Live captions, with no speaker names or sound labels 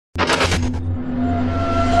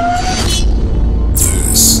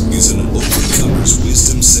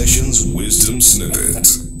Snippet.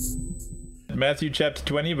 Matthew chapter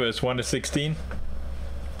 20, verse 1 to 16.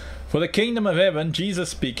 For the kingdom of heaven, Jesus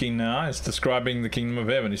speaking now, is describing the kingdom of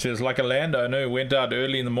heaven. He says, like a landowner who went out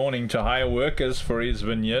early in the morning to hire workers for his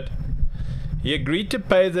vineyard. He agreed to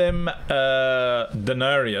pay them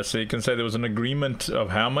denarius. So you can say there was an agreement of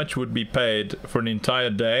how much would be paid for an entire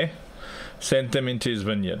day. Sent them into his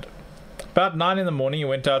vineyard. About 9 in the morning, he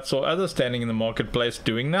went out, saw others standing in the marketplace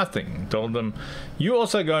doing nothing. He told them, you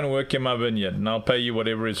also go and work in my vineyard, and I'll pay you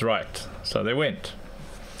whatever is right. So they went.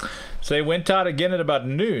 So he went out again at about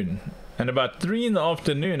noon, and about 3 in the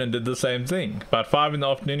afternoon, and did the same thing. About 5 in the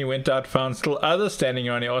afternoon, he went out, found still others standing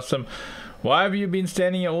around. He asked them, why have you been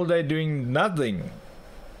standing here all day doing nothing?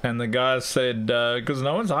 And the guys said, because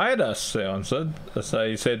no one's hired us, they answered. So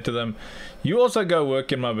he said to them, you also go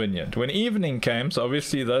work in my vineyard. When evening came, so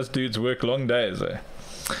obviously those dudes work long days.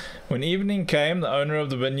 When evening came, the owner of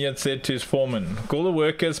the vineyard said to his foreman, call the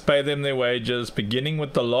workers, pay them their wages, beginning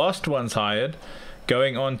with the last ones hired,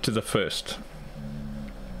 going on to the first.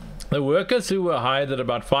 The workers who were hired at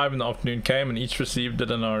about 5 in the afternoon came, and each received a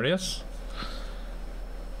denarius.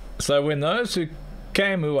 So when those who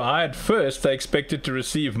came who were hired first, they expected to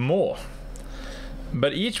receive more.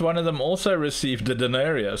 But each one of them also received a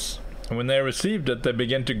denarius. And when they received it, they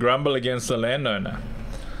began to grumble against the landowner.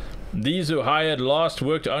 These who hired last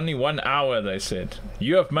worked only 1 hour, they said.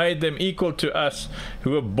 You have made them equal to us,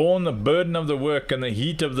 who have borne the burden of the work and the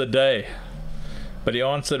heat of the day. But he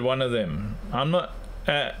answered one of them, I'm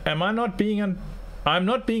not being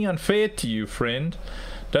unfair to you, friend.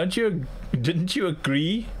 Didn't you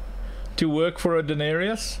agree to work for a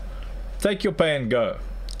denarius? Take your pay and go.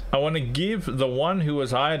 I want to give the one who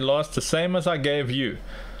was hired last the same as I gave you.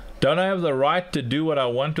 Don't I have the right to do what I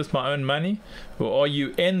want with my own money? Or are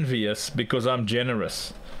you envious because I'm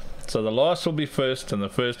generous? So the last will be first, and the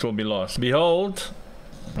first will be last. Behold,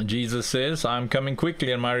 Jesus says, I am coming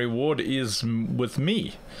quickly, and my reward is with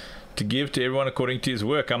me, to give to everyone according to his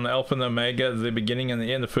work. I'm the Alpha and the Omega, the beginning and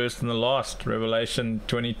the end, the first and the last. Revelation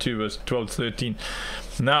 22, verse 12 to 13.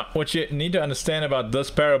 Now, what you need to understand about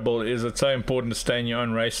this parable is it's so important to stay in your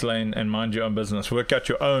own race lane and mind your own business. Work out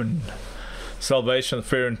your own salvation,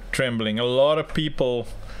 fear and trembling. A lot of people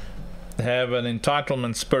have an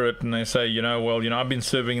entitlement spirit, and they say, I've been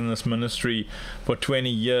serving in this ministry for 20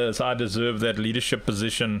 years. I deserve that leadership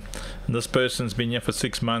position. And this person's been here for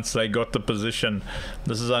 6 months. They got the position.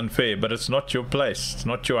 This is unfair. But it's not your place. It's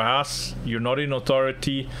not your house. You're not in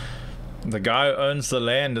authority. The guy who owns the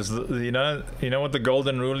land is, you know what the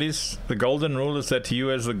golden rule is? The golden rule is that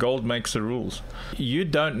you as the gold makes the rules. You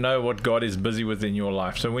don't know what God is busy with in your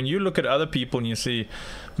life. So when you look at other people and you see,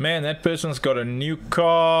 man, that person's got a new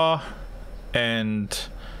car, and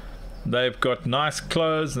they've got nice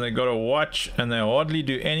clothes, and they've got a watch, and they hardly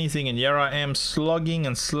do anything, and here I am slogging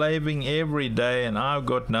and slaving every day, and I've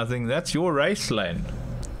got nothing. That's your race lane.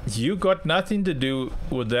 You got nothing to do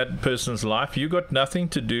with that person's life. You got nothing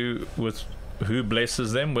to do with who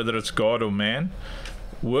blesses them, whether it's God or man.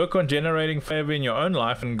 Work on generating favor in your own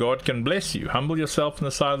life, and God can bless you. Humble yourself in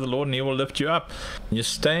the sight of the Lord, and he will lift you up. You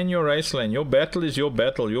stay in your race lane. Your battle is your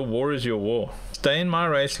battle. Your war is your war. Stay in my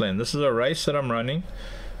race lane. This is a race that I'm running.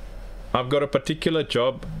 I've got a particular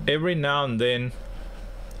job. Every now and then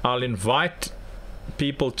I'll invite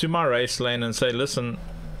people to my race lane and say, listen,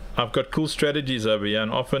 I've got cool strategies over here.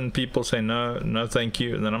 And often people say, no thank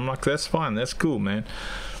you. And then I'm like, that's fine, that's cool, man.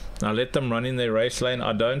 I let them run in their race lane.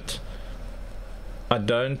 I don't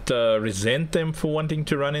resent them for wanting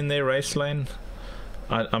to run in their race lane.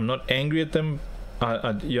 I'm not angry at them.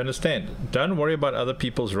 You understand? Don't worry about other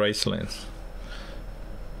people's race lanes.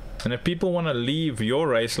 And if people want to leave your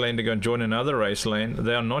race lane to go and join another race lane,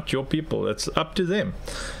 they are not your people. It's up to them.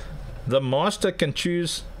 The master can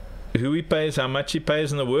choose who he pays, how much he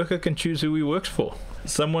pays, and the worker can choose who he works for.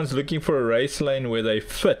 Someone's looking for a race lane where they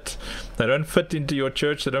fit. They don't fit into your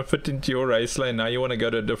church. They don't fit into your race lane. Now you want to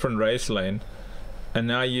go to a different race lane, and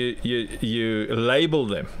now you label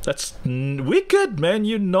them. That's wicked, man.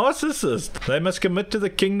 You narcissist. They must commit to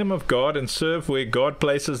the kingdom of God and serve where God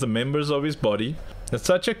places the members of his body. It's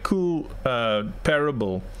such a cool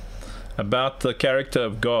parable about the character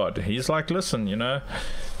of God. He's like, listen,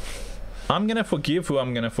 I'm going to forgive who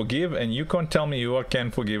I'm going to forgive, and you can't tell me who I can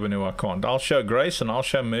forgive and who I can't. I'll show grace and I'll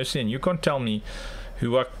show mercy, and you can't tell me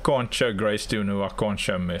who I can't show grace to and who I can't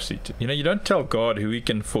show mercy to. You don't tell God who he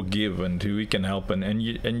can forgive and who he can help, and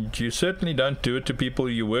you certainly don't do it to people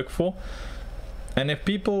you work for. And if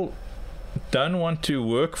people don't want to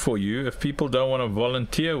work for you, if people don't want to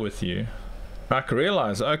volunteer with you, Like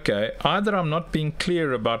realize, okay, either I'm not being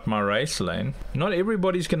clear about my race lane. Not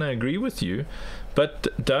everybody's going to agree with you, but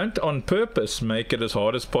don't on purpose make it as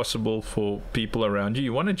hard as possible for people around you.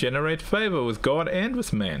 You want to generate favor with God and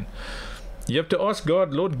with man. You have to ask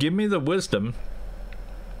God, Lord, give me the wisdom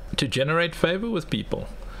to generate favor with people.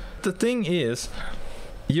 The thing is,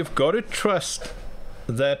 you've got to trust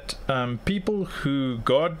that people who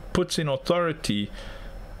God puts in authority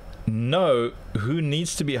know who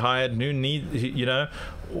needs to be hired, who needs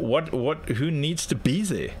to be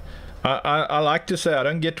there. I like to say I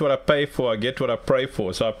don't get what I pay for, I get what I pray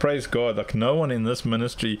for. So I praise God. Like no one in this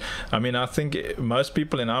ministry, I mean, I think most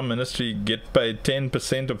people in our ministry get paid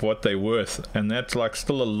 10% of what they're worth, and that's like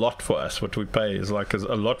still a lot for us. What we pay is like a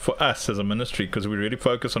lot for us as a ministry, because we really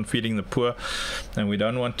focus on feeding the poor, and we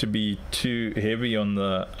don't want to be too heavy on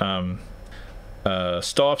the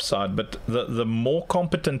staff side. But the more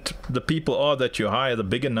competent the people are that you hire, the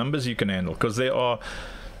bigger numbers you can handle, because there are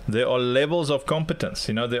levels of competence.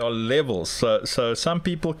 There are levels. So some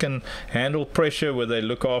people can handle pressure where they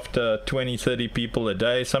look after 20-30 people a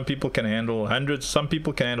day. Some people can handle hundreds. Some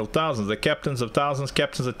people can handle thousands. They're captains of thousands,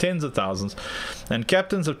 captains of tens of thousands, and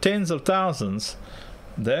captains of tens of thousands,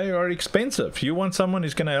 they are expensive. You want someone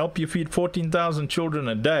who's going to help you feed 14,000 children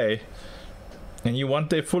a day, and you want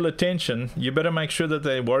their full attention, you better make sure that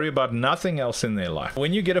they worry about nothing else in their life.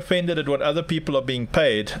 When you get offended at what other people are being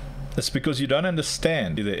paid, it's because you don't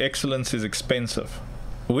understand the excellence is expensive.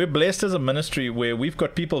 We're blessed as a ministry where we've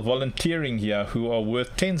got people volunteering here who are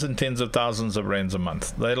worth tens and tens of thousands of rands a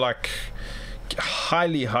month. They're like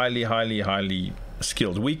highly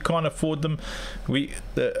skilled. We can't afford them.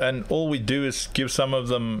 And all we do is give some of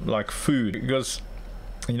them like food, because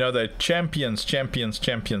they're champions.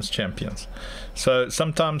 So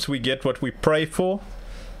sometimes we get what we pray for,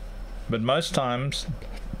 but most times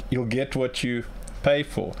you'll get what you pay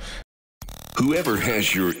for. Whoever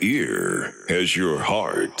has your ear has your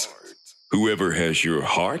heart. Whoever has your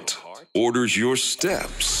heart orders your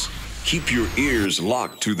steps. Keep your ears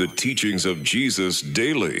locked to the teachings of Jesus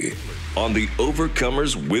daily on the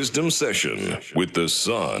Overcomer's Wisdom Session with the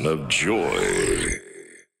Son of Joy.